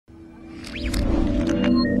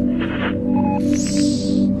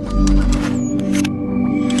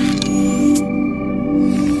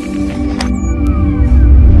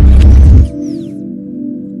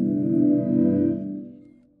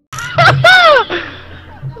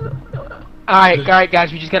Alright,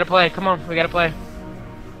 guys, we just gotta play. Come on, we gotta play.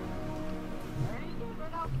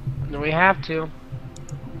 We have to.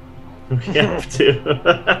 We have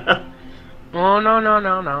to. Oh,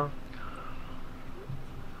 no.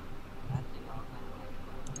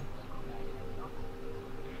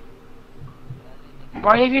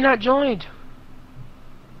 Why have you not joined?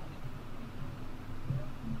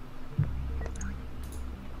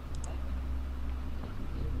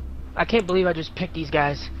 I can't believe I just picked these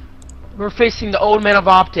guys. We're facing the old men of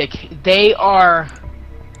OpTic. They are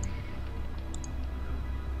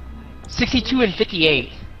 62 and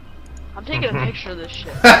 58. I'm taking a picture of this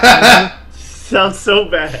shit. Sounds so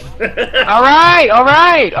bad. Alright!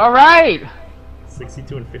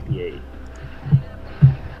 62 and 58.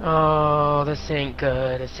 Oh, this ain't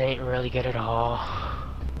good. This ain't really good at all.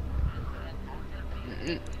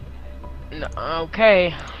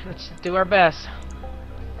 Okay, let's do our best.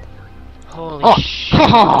 Holy shit!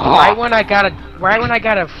 Right when I got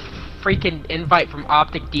a freaking invite from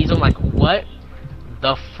OpTic Diesel, I'm like, what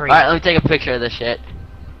the freak? Alright, let me take a picture of this shit.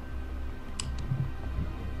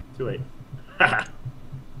 Too late.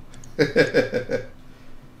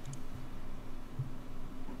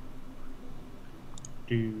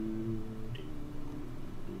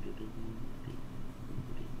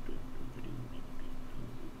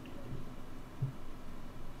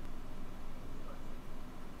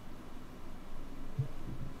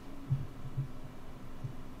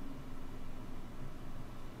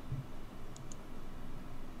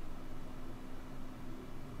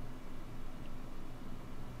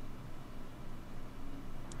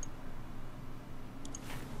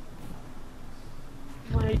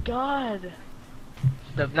 My God.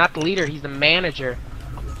 Not the leader, he's the manager.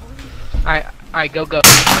 Alright, go. Goes.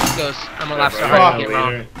 I'm gonna laugh so hard I get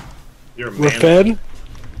wrong. You're a We're man. fed?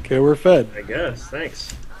 Okay, we're fed. I guess,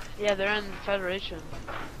 thanks. Yeah, they're in Federation.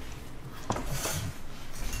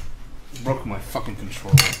 Broke my fucking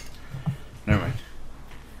controller. Never mind.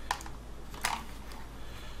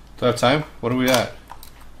 Do I have time? What are we at?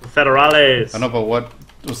 Federales. I know, but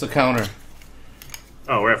what's the counter?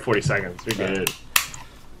 Oh, we're at 40 seconds. We're good.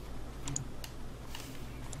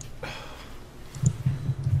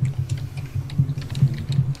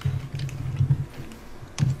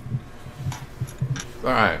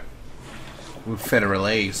 Alright. With federal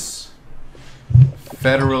release.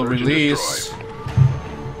 Federal release.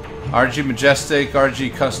 RG Majestic,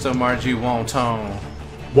 RG Custom, RG Wonton.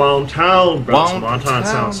 Wonton, bro. Wonton. Wonton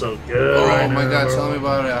sounds so good. Oh right my now, god, bro. tell me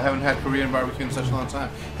about it. I haven't had Korean barbecue in such a long time.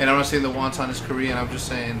 And I'm not saying the wonton is Korean, I'm just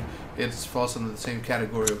saying it falls in the same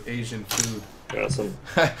category of Asian food. Awesome.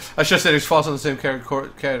 I should say it falls in the same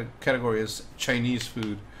category as Chinese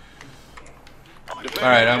food.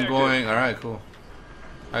 Alright, I'm going. Alright, cool.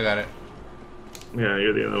 I got it. Yeah,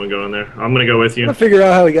 you're the only one going there. I'm gonna go with I'm you. trying to figure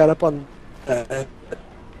out how he got up on.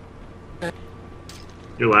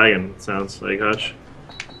 You're lagging, it sounds like, Hutch.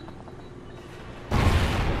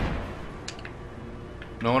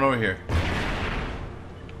 No one over here.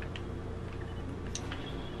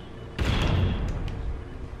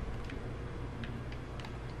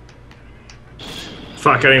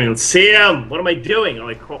 Fuck, I didn't even see him! What am I doing? Oh,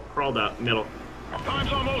 I crawled out middle.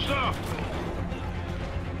 Time's almost up.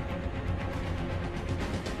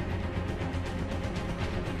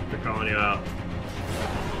 They're calling you out.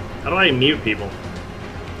 How do I mute people?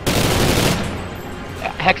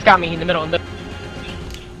 Hex got me in the middle. Don't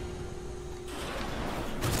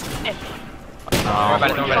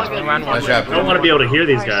Nice job. I don't want to be able to hear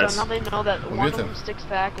these Alright, guys. so now they know that one mute of them. them sticks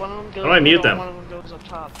back, one of them goes How do I mute middle, them? one of them goes up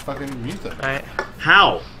top. Fucking mute them. Alright.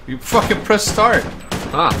 How? You fucking press start.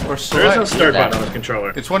 Huh. Or There is select. no start button on this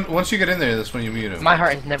controller. It's once you get in there, that's when you mute him. My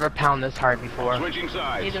heart has never pounded this hard before. Switching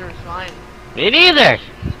sides. Neither is mine. Me neither.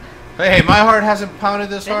 Hey, my heart hasn't pounded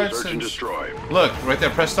this hard Search and since... destroy. Look, right there,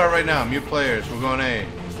 press start right now. Mute players, we're going A.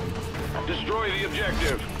 Destroy the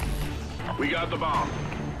objective. We got the bomb.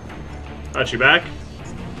 Hutch, you back?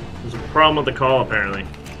 There's a problem with the call, apparently.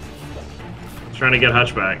 He's trying to get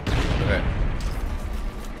Hutch back. Okay.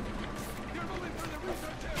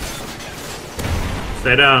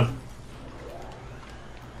 Stay down.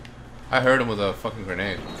 I heard him with a fucking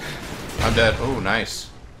grenade. I'm dead. Oh, nice.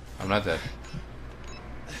 I'm not dead.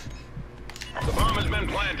 The bomb has been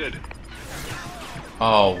planted.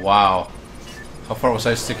 Oh, wow. How far was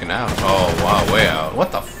I sticking out? Oh, wow, way out.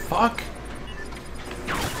 What the fuck?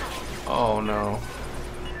 Oh, no.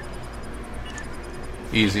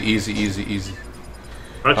 Easy, easy, easy, easy.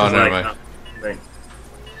 Hutch Oh, is never like, mind. Thing.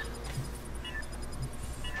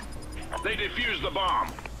 They defused the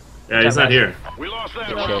bomb. Yeah, he's not here. We lost that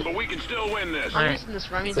Good round, shit. but we can still win this. I'm using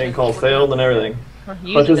this Remington. Thing call failed and everything.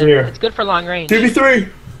 Use Hutch it isn't then. here. It's good for long range. 2v3!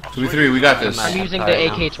 2v3, we got this. I'm using the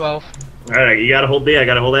AK-12. Alright, you gotta hold B, I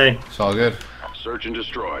gotta hold A. It's all good. Search and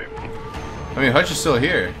destroy. I mean, Hutch is still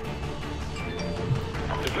here.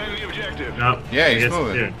 Defend the objective. No. Yeah, he's I guess-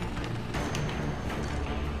 moving. yeah.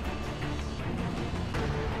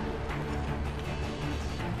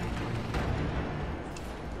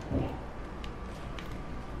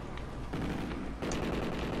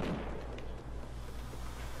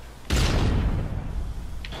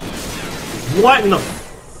 What in the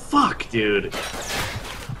fuck, dude?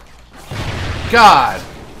 God!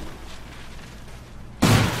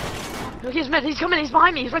 Look, he's mid. He's coming. He's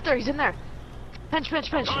behind me. He's right there. He's in there. Pinch.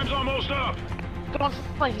 Time's almost up. Go on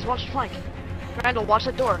flank. He's watching flank. Randall, watch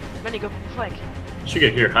that door. Benny, go flank. Should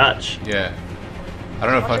get here, Hutch. Yeah. I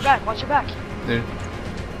don't know if Watch your Hutch... back. Watch your back. There-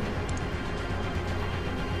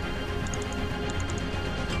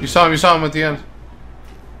 You saw him at the end.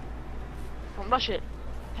 Don't rush it.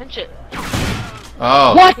 Pinch it.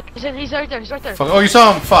 Oh. What? He's right there. He's right there. Fuck. Oh, you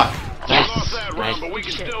saw him? Fuck. We Yes. lost that round, Nice. but we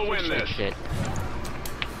can Shit. still win this. Shit.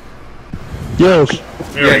 Yo,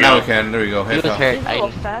 There Yeah, we now go. we can. There we go. He Head was off. hurt. He's a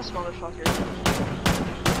little fast, motherfucker.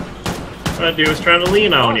 That dude was trying to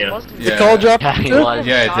lean on you. Yeah. the call dropped. Yeah, he too? was.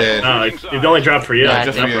 Yeah, it did. No, it only dropped for you. Yeah, I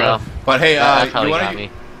just think for you. so. But hey, That's how you he wanna... got me.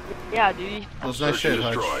 Yeah, dude. Those nice Search shit, and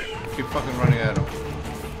Hutch. destroy. Keep fucking running at him.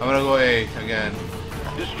 I'm gonna go A again.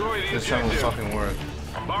 Destroy the This time will objective. fucking work.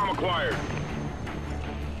 Bomb acquired.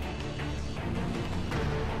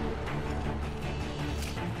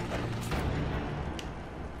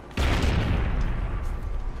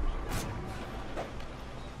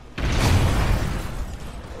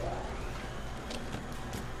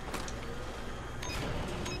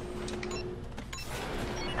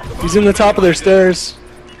 He's in the top of their stairs.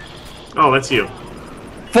 Oh, that's you.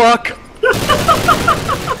 Fuck.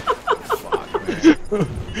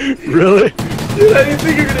 Really? Dude, I didn't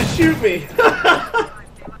think you were gonna shoot me.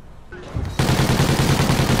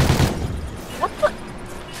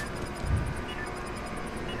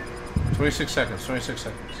 26 seconds. 26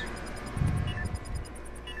 seconds.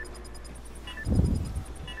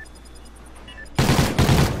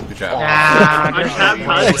 Good job. Ah, I tapped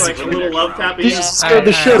Hutch like a little love tapping. He just scared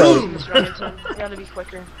the shit out of him. Miss Remington, you gotta be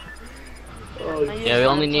quicker. Yeah, we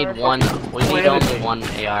only need one. We need only one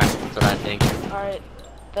AR. That's what I think. Alright,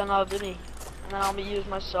 then I'll Vinny. And then I'll be using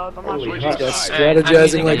my sub. I'm not Holy sure. fuck. Just Alright, I'm strategizing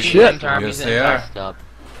using like a shit. defense arm, Yes, using they a are. Messed up.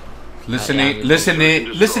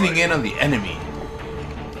 Listening in on the enemy.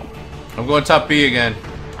 I'm going top B again.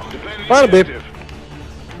 Defend the Fine, babe. objective.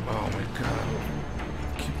 Oh my god.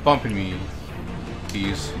 Keep bumping me, you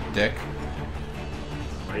keys, you dick.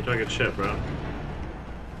 Why are you talking shit, bro?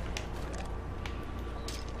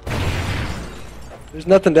 There's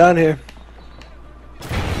nothing down here.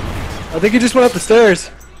 I think he just went up the stairs.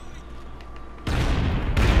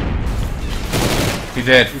 He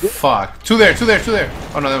did. Fuck. Two there.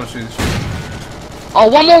 Oh no, that was two. Oh,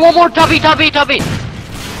 one more. Tubby.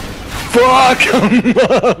 Fuck him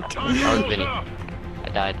up. That was Vinny. I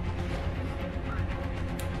died.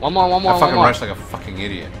 One more. I fucking rushed like a fucking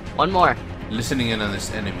idiot. One more. Listening in on this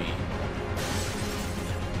enemy.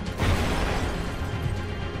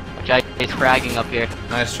 Okay, he's fragging up here.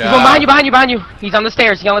 Nice He's job. going behind you. He's on the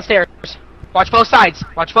stairs. Watch both sides.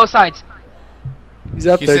 He's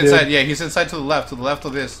up He's there, inside. dude. Yeah, he's inside to the left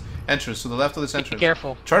of this entrance. To the left of this Be entrance.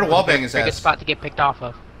 careful. Try to wallbang his Biggest ass. spot to get picked off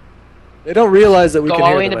of. They don't realize that we Go can all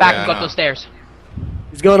hear the way in the them. back Yeah, and go I up know. those stairs.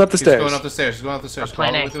 He's going up the He's stairs. going up the stairs. All Or the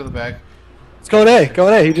plan way A. through the back. He's going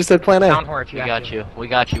A. He just said plan A. Down horror if you We have got to. you. We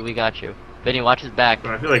got you. Vinny, watch his back.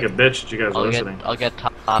 Bro, I feel like a bitch that you guys are listening. I'll get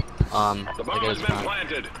top. The I'll bomb get has his been front.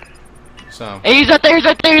 planted. So. Hey, he's right there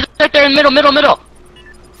in middle.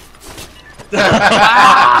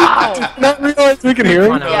 Wow! Not realize we can hear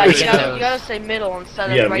him. Come on, Yeah, we you get gotta, those. you gotta say middle instead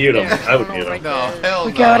of Yeah, right mute him. there. I would don't mute know, him. right No, there. hell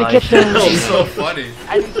We no. gotta get That those. was so funny.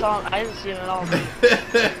 I didn't see him at all. Bomb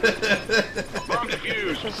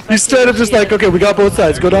defused. He's straight up just like, okay, we got both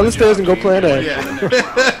sides. Go down the stairs and go plan A. Yeah.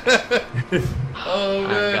 Oh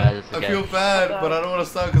man, guys, it's I okay. feel bad, but I don't want to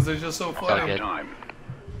stop because they're just so funny. Okay. Time.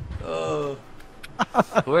 Oh,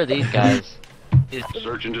 Who are these guys?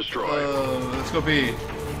 Search and destroy. let's go B.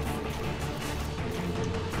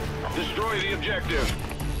 Destroy the objective.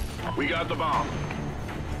 We got the bomb.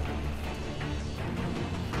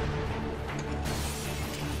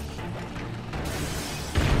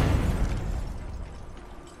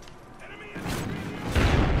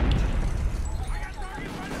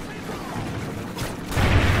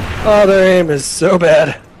 Oh, their aim is so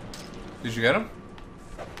bad. Did you get him?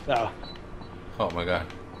 No. Oh my god.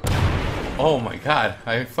 Oh my god,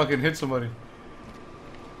 I fucking hit somebody.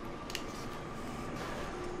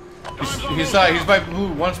 He's by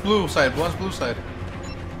blue, one's blue side.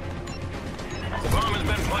 Bomb has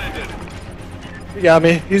been planted. You got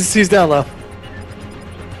me. He's down low.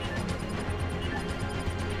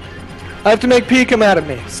 I have to make P come out at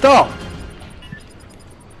me. Stall.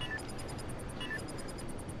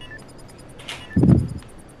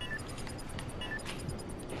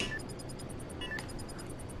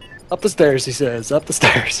 Up the stairs, he says. Up the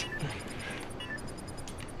stairs.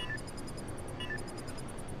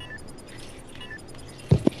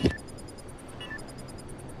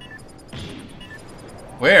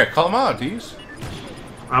 Where? Call him out, D's.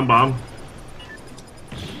 I'm bomb.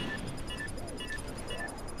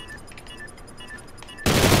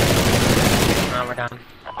 Now we're done.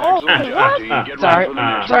 Oh, Excellent what? job, team. Get ready Sorry, for the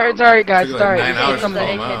next sorry, round. sorry, guys. Took like Sorry. 9 hours to From the call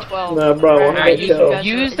him out. AK-12. Nah, bro, I'm Alright, gonna kill.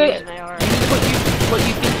 use it. What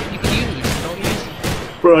you think you can use. Don't use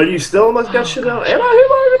it. Bro, you still almost got shit out. Am I hit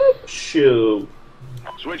long enough? Shoot.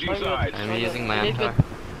 Switching sides. I'm using my We did MTAR.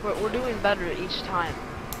 good. We're doing better each time.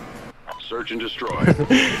 Search and destroy.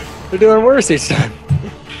 They're doing worse each time.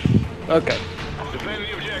 Okay. Defend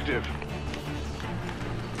the objective.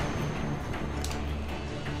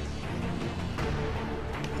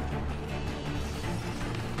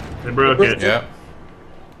 They broke it. Yeah.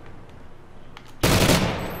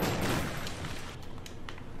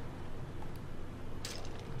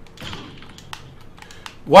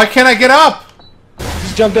 Why can't I get up?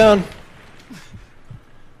 Just jump down.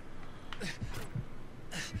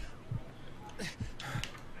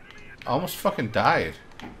 I almost fucking died.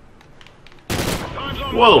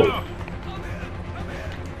 Whoa.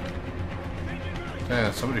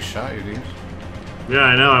 Yeah, somebody shot you, dude. Yeah,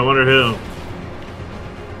 I know. I wonder who.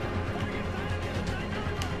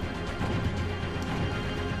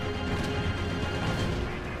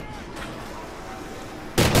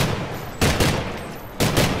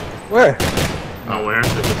 Where? Nowhere.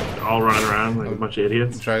 They're just all running around like a bunch of I'm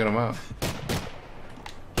idiots. dragging them out.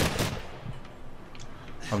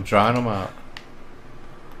 I'm drawing them out.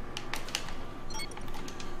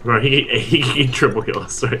 Bro, he can triple kill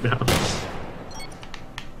us right now.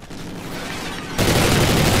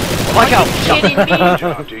 Watch out. Kidding me? Good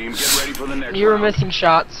job, team. Get ready for the next You were round. missing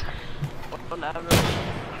shots. Whatever.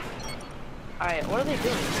 Alright, what are they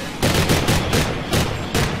doing?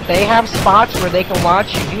 They have spots where they can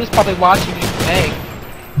watch you. He was probably watching you bang.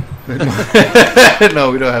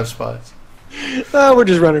 No, we don't have spots. No, we're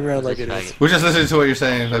just running around like Just idiots. We're just listening to what you're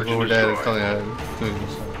saying, like when we're dead and telling you doing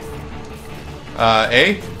this stuff.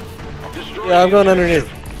 A? Destroy Yeah, I'm the going objective.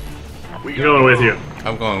 underneath. We I'm going with you.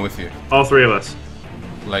 I'm going with you. All three of us.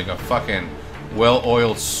 Like a fucking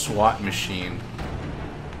well-oiled SWAT machine.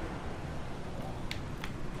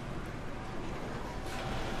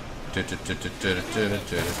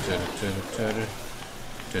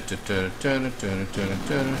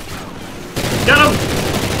 Get him!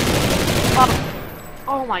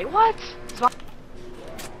 Oh my, what?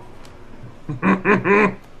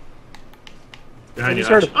 Behind you, Just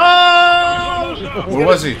heard Ash. him. Oh! Where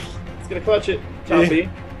was he? He's gonna clutch it. Top B.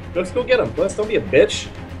 Let's go get him. Let's don't be a bitch.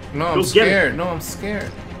 No, Go I'm get scared. No, I'm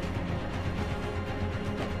scared.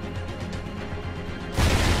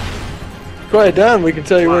 Quiet down, we can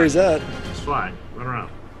tell you where he's at. Just fly. Run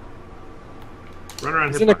around. Run around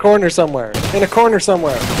He's here. in a corner somewhere. In a corner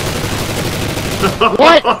somewhere.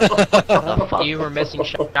 What? You were missing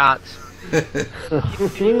shots. You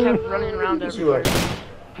kept running around everywhere.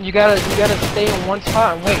 You gotta stay in one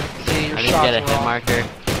spot and wait. See your I need to shots get a are hit off. marker.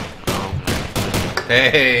 Hey,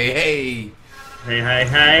 hey, Hey, hey,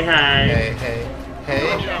 hey, hey. hey, hey,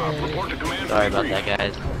 Good job. Report to command. Sorry about that,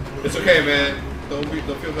 guys. It's okay, man. Don't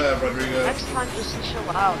feel bad, Rodrigo. Next time, just chill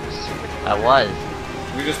out. I was.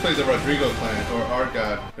 We just played the Rodrigo clan, or our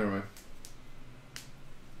god. Never mind.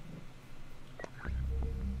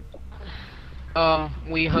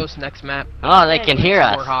 We host next map. Oh, they can hear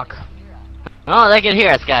us. Warhawk. Oh, they can hear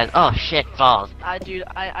us, guys. Oh, shit, balls. Dude,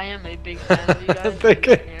 I am a big fan of you guys. Thank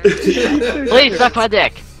you. Please suck my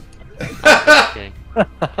dick. Just kidding.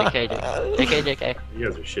 JK. You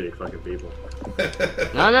guys are shitty fucking people.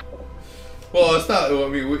 No. Well, it's not. I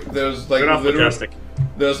mean, there's like Get off Majestic.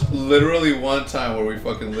 there's literally one time where we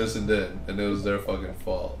fucking listened in, and it was their fucking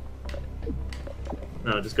fault.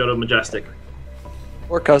 No, just go to Majestic.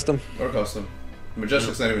 Or custom. Or custom.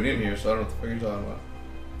 Majestic's not even in here, so I don't know what the fuck you're talking about.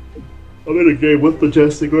 I'm in a game with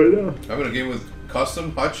Majestic right now. I'm in a game with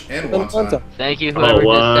custom, Hutch, and Wonton. Wonton. Thank you, whoever just sent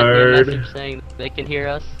me a word. message saying they can hear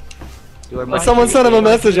us. You are Well, much someone sent him a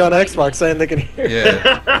appreciated. message on Xbox saying they can hear.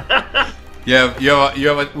 Yeah.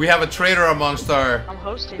 We have a traitor amongst our I'm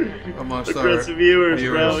hosting it. Across the viewers, bro.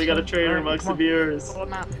 viewers. We got a trainer amongst the viewers. What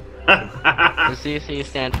map? The CC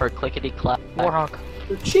stand for clickety clap. Warhawk.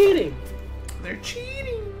 They're cheating. They're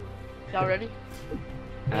cheating. Y'all ready?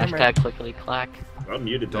 Hashtag clickety clack. I'm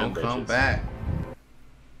muted. Don't them come bitches. back.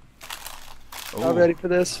 Y'all ready for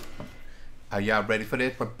this? Are y'all ready for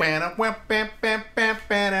this? It's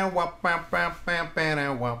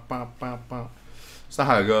not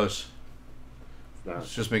how it goes.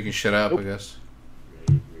 It's just making shit up, I guess.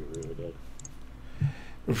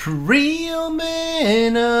 Real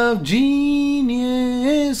man of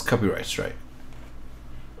genius. Copyright strike.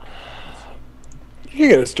 You can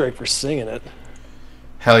get a strike for singing it.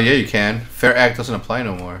 Hell yeah, you can. Fair act doesn't apply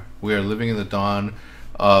no more. We are living in the dawn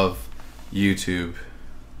of YouTube.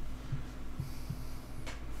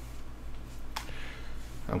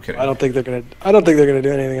 I'm kidding. I don't think they're gonna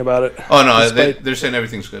do anything about it. Oh no, Despite- they're saying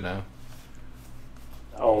everything's good now.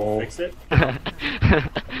 Oh. Fix it.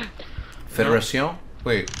 Federation?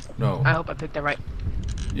 Wait, no. I hope I picked that right.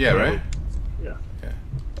 Yeah, right? Yeah.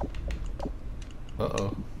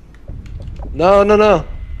 Uh-oh. No.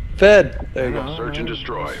 Fed. There you go. Search and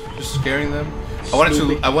destroy. Just scaring them.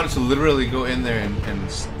 I wanted to literally go in there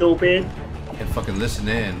and Stupid. fucking listen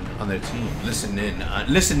in on their team. Listening on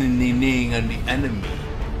the enemy.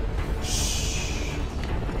 Shh.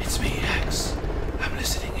 It's me, X. I'm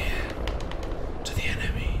listening in to the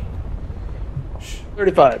enemy.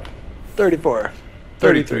 35, 34,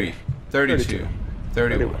 33, 32,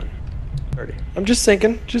 31. 30. I'm just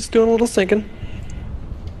sinking. Just doing a little sinking.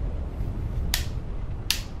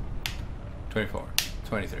 24,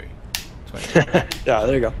 23, 24. Yeah,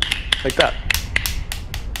 there you go. Like that.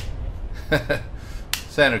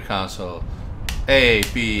 Center console. A,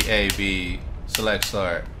 B, select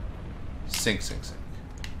start. Sync.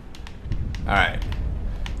 Alright.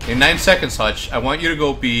 In 9 seconds, Hutch, I want you to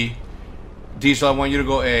go B. Diesel, I want you to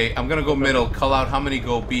go A. I'm gonna go middle. Call out how many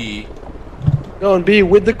go B. Going B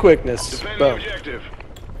with the quickness. Defend the Boom. objective.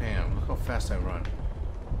 Damn, look how fast I run.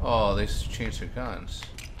 Oh, they changed their guns.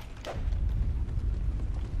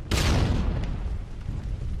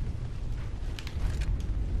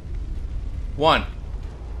 One.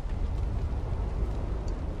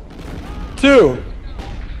 2.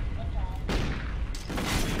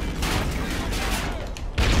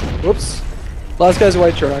 Whoops. Last guy's a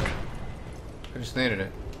white truck. I just naded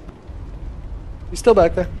it. He's still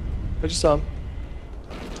back there. I just saw him.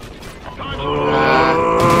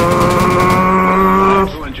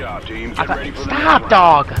 Excellent job, team. Get ready for the next Stop, round.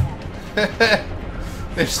 dog.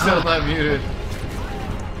 They're still not muted.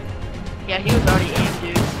 Yeah, he was already aimed,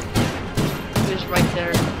 dude. He was right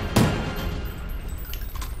there.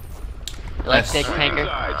 Let's take Switching tanker.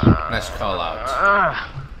 sides. Nice call out.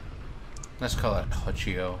 Ah. Nice call out,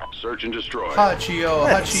 Hachio. Search and destroy.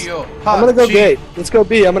 Hachio. I'm gonna go gate. Let's go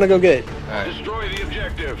B. I'm gonna go gate. Alright. Destroy the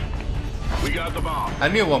objective. We got the bomb. I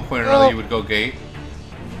knew at one point or another you would go gate.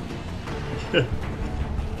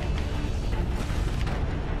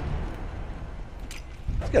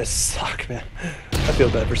 These guys suck, man. I feel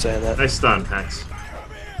bad for saying that. Nice stun, Hex.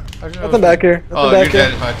 Nothing back here. Nothing Oh, back you're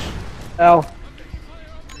here. dead, Hutch. Ow.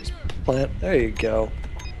 Just plant. There you go.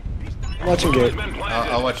 I'm watching gate. Been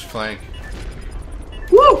planted. I'll watch flank.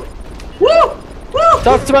 Woo! Woo! Woo!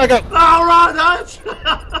 Tough tobacco. All right, Hutch.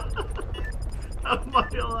 How am I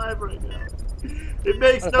alive right now? It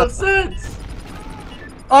makes no sense.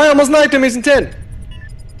 I almost knifed him. He's in 10.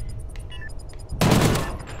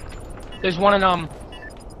 There's one in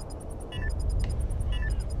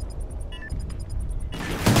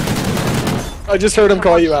I just heard him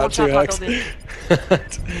call you out too, Someone Hex. tap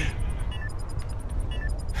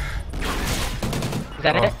Is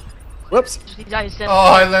that it? Whoops. These guys said, Oh,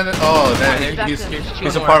 I landed. Oh, There's that, he's two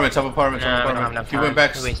his more. apartment, top apartment, No, top I don't have apartment. enough He went time.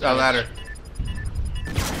 back Too wasted. ladder.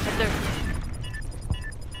 right there.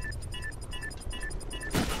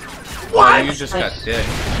 Oh, you just got dead.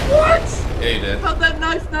 What? Yeah, you did. How'd that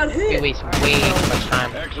knife not We hit? waste way too much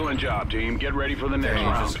time. Excellent job, team. Get ready for the next Yeah, you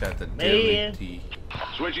round. just got the deadly T.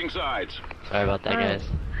 Switching sides. Sorry about that, guys.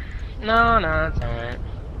 No, it's alright.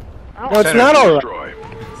 No, it's not alright. Destroy.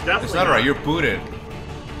 It's not alright, you're booted.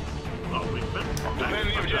 Oh, wait, Defend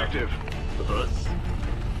the objective. the hoods.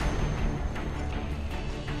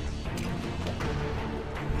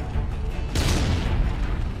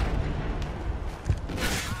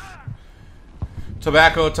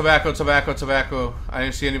 Tobacco. I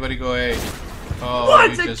didn't see anybody go A. Oh,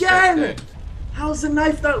 Once you just got again! dead. How's the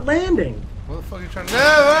knife not landing? What the fuck are you trying to do?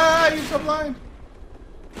 Ah, you're so blind.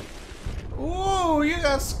 Ooh, you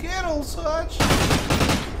got Skittles, Hutch.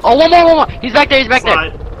 Oh, one more. He's back there.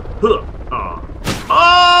 Slide. Huh.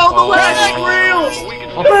 Oh, the last reel!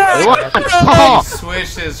 Oh, He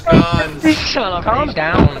switched his guns. shut up. Calm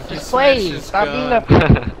down. Just play. Switch is Stop being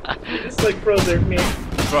gone. a It's like Frozen, man.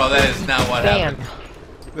 Bro, that is not what fan. happened.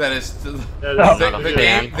 That is the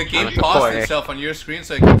game I'm a paused supporter. itself on your screen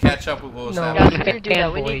so it can catch up with what was No, happening. we need to do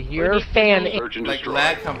that. We need- You're a we fan. need- Search and Like destroy.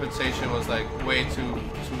 lag compensation was like way too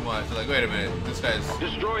much. Like, wait a minute, this guy's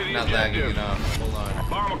Destroy the not lagging objective. enough. Hold on.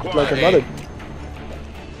 Bomb acquired. Like a Hey. mother.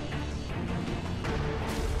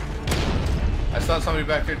 I saw somebody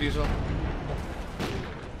back there, Diesel.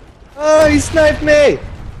 Oh, he sniped me!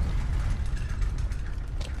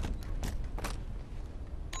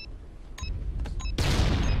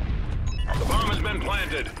 The bomb has been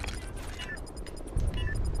planted.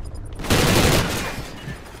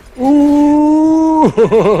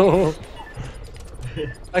 Ooh!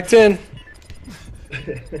 Back 10.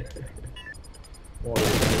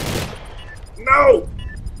 No!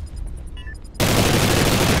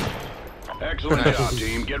 Excellent job,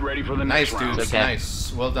 team. Get ready for the Nice, next round. dudes. Okay.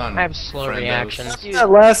 Nice. Well done. I have slow friendos. reactions. Dude, That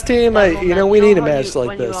last team, Michael, you know, man, we need a how match you- like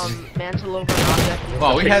when this. You, mantle over an object,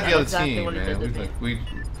 Well, we had the other exactly team, what he man. did to me.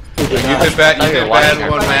 You did bad. You I thought you did were bad watching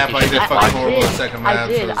one our map. I did I fucking horrible did. the second I map.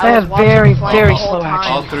 did. so I have was watching very, the fight very the whole slow time.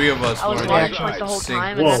 action. all three of us I was were watching like like the whole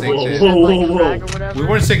time, synced and then in. we Whoa, like whoa. frag or whatever. We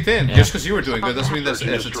weren't synced in. Yeah. Just because you were doing good doesn't mean that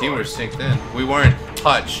as a team we're synced in. We weren't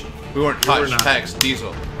touch. We weren't touch. not. Hex,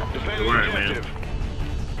 Diesel. Defend You the weren't, man. objective.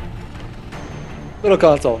 Little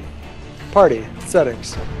console. Party.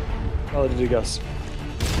 Settings. How did you guess?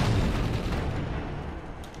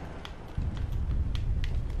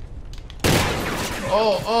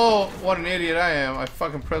 Oh, what an idiot I am. I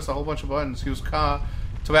fucking pressed a whole bunch of buttons. He was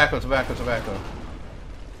tobacco.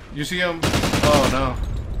 You see him? Oh, no.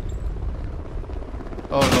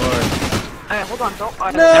 Oh, Lord. Alright, hold on, don't.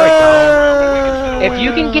 If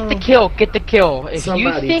you can get the kill, get the kill. If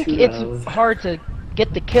Somebody you think shoot it's us. hard to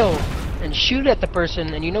get the kill and shoot at the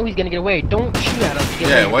person and you know he's gonna get away, don't shoot at him. Get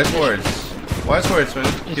Yeah, away. wise words. Wise words, man.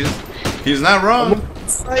 He's not wrong.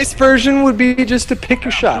 Nice version would be just to pick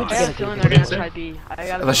your I shots. got a feeling they're gonna try B. I got a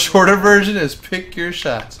The feeling shorter they're version is pick your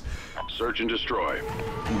shots. Search and destroy.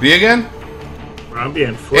 B again? I'm being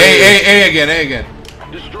A flayed. again.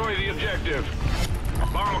 Destroy the objective.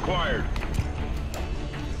 Bomb acquired.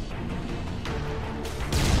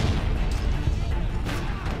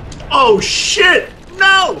 Oh shit!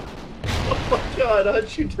 No! Oh my god,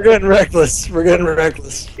 how'd you We're getting reckless. We're getting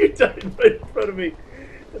reckless. You died right in front of me.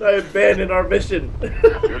 And I abandoned our mission. You're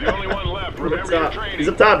the only one left. Remember your training. He's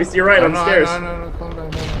up top. He's to your right on the stairs. No, calm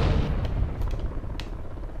down.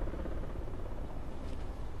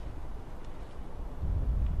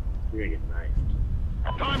 You're gonna get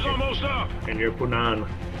knifed. Time's almost up. And you're putting on.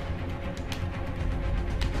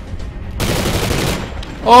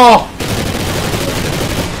 Oh!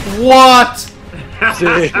 What?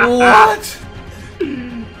 Dude. What?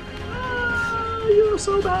 You're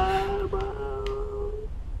so bad, bro.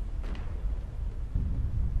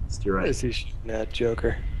 It's to your What right. is he shooting at,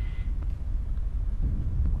 Joker?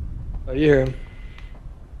 Oh, you hear him.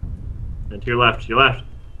 And to your left, There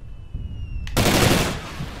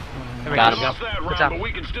we Got go. him. Lost that What's round, up? but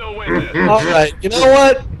we can still win this. Alright, you know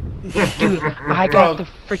what? Dude, I got the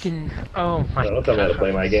freaking. Oh my Don't tell me how to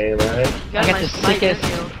play my game, alright? You got I got my the snipe, sickest-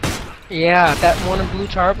 didn't you? Yeah, that one in blue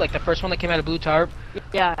tarp, like the first one that came out of blue tarp.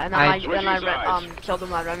 Yeah, and then I- I killed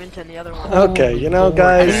him at Remington, the other one. Okay, you know, Oh,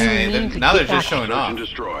 guys. Hey, mean to now they're get just back. showing Search off. and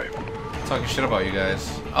destroy. Talking shit about you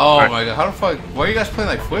guys. Oh my god, how the fuck? Why are you guys playing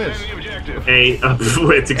like Fwiz? Defend the objective. Hey,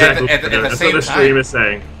 it's exactly At the that's same what the stream time. is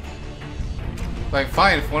saying. Like,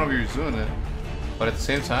 fine if one of you is doing it. But at the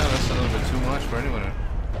same time, that's a little bit too much for anyone to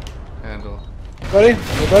handle. Ready?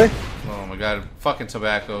 Everybody? Oh my god, fucking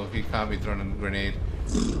tobacco. He can't be throwing a grenade.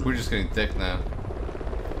 We're just getting thick now.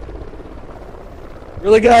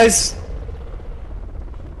 Really, guys?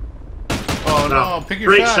 Oh no, pick your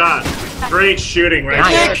Great shots. shot. Great shooting right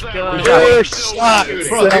Nice. there. Good. Good shot.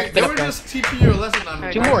 Bro, they were just teaching you a lesson on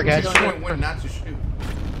Alright, Two more, guys. showing when not to shoot.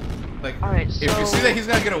 Like, Alright, if you so- see that he's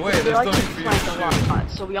gonna get away, We there's like nothing to for you flank to a shoot.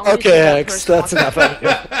 lot, so we only Okay, need that Hex, first that's one. enough of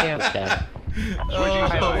it. Damn. Okay. We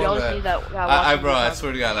Oh, always man. need that. Bro, I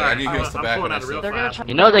swear to God, like, I knew he was tobacco. pulling out next a real to They're gonna fast. try.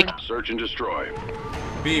 You know they. Search and destroy.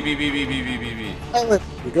 B. Silent.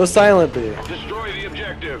 We go silent, B. Destroy the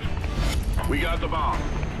objective. We got the bomb.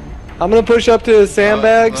 I'm gonna push up to the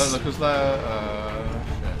sandbags. Look who's shit.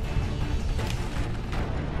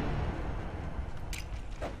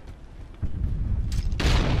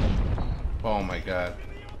 Oh my god.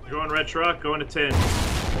 Going red truck, going to 10.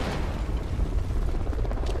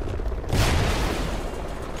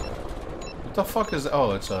 What the fuck is...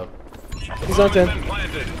 Oh, it's a... He's on 10. Been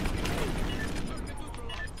planted.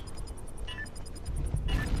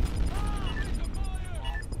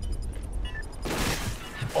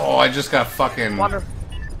 Oh, I just got fucking... Water.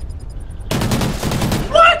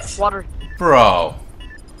 What? Water. Bro.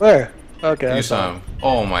 Where? Okay. You saw him.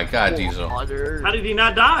 Oh my god, Diesel. How did he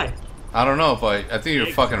not die? I don't know, but I think you're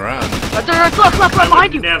fucking around. Right there, left,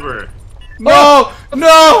 behind you. Never. No!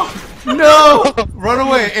 No! No! Run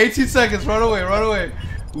away! 18 seconds, run away.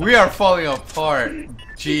 We are falling apart.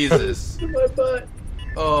 Jesus. My butt.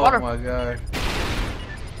 Oh Water. my god.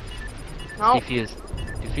 No. Defused.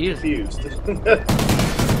 Confused.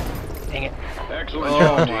 Dang it. Excellent Oh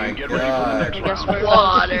job, my team. Get ready for the god. next Guess round.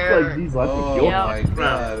 water. Oh Yeah. my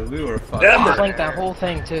god. We were fucking. I flanked that whole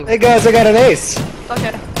thing too. Hey guys, I got an ace.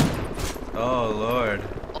 Okay. Oh lord.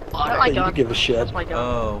 That's Hey, my you gun. give a shit. That's my gun.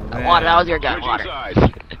 Oh man. Water, that was your gun. Switching Water. sides.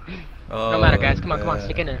 Oh, No matter, guys. Come on, man.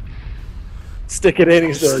 stick in there. Stick it in,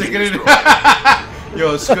 he says. Stick it in.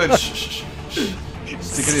 Yo, it's good. Shh, shh, shh.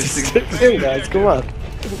 Stick it in. Stick it in, guys. Come on.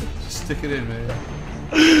 Stick it in, man.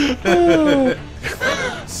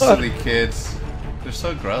 Silly kids. They're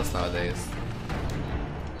so gross nowadays.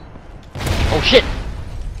 Oh shit!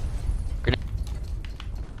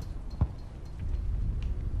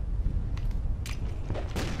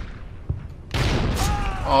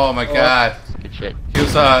 Oh my god. Good shit. He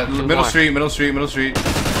was middle more. street.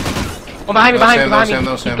 Oh, behind me, That was behind him, me.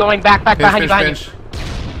 that was Keep him. going back, behind you, behind you.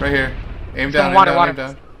 Right here. Aim Some down, water, aim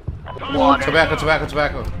down. Water. Tobacco.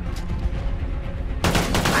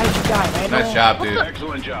 How did you die, man? Nice job, dude.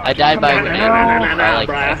 Excellent job. I died by Come grenade on, roll by like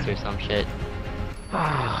bruh. X or some shit.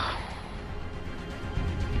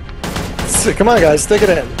 Come on, guys. Stick it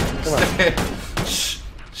in. Come on. Shh.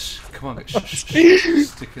 Come on, guys. Shh.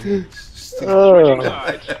 Stick it in. Oh,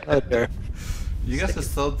 Sides. out there. You guys are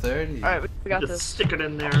so dirty. Alright, we got Just this. stick it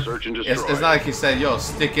in there. Search and destroy. It's not like he said, yo,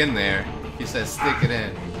 stick in there. He said, stick it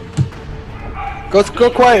in. Go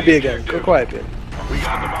quiet, B again. Go quiet, B. We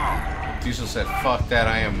got the bomb. Diesel said, fuck that,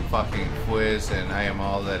 I am fucking Quiz and I am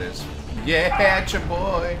all that is. Yeah, it's your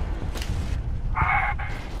boy.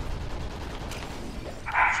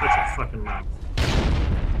 Shut your fucking mouth.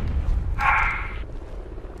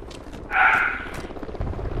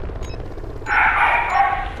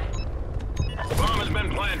 The bomb has been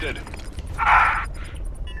planted.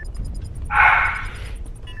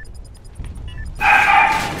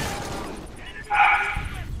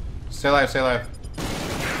 Stay alive.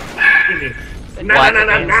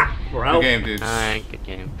 Nah, bro. Good game, dudes. Alright, good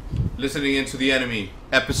game. Listening into the enemy,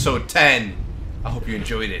 episode 10. I hope you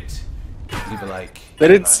enjoyed it. Leave a like. They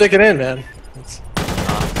didn't stick it in, man.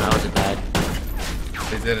 That was bad.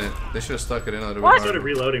 They didn't. They should have stuck it in a little bit I harder. started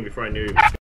reloading before I knew.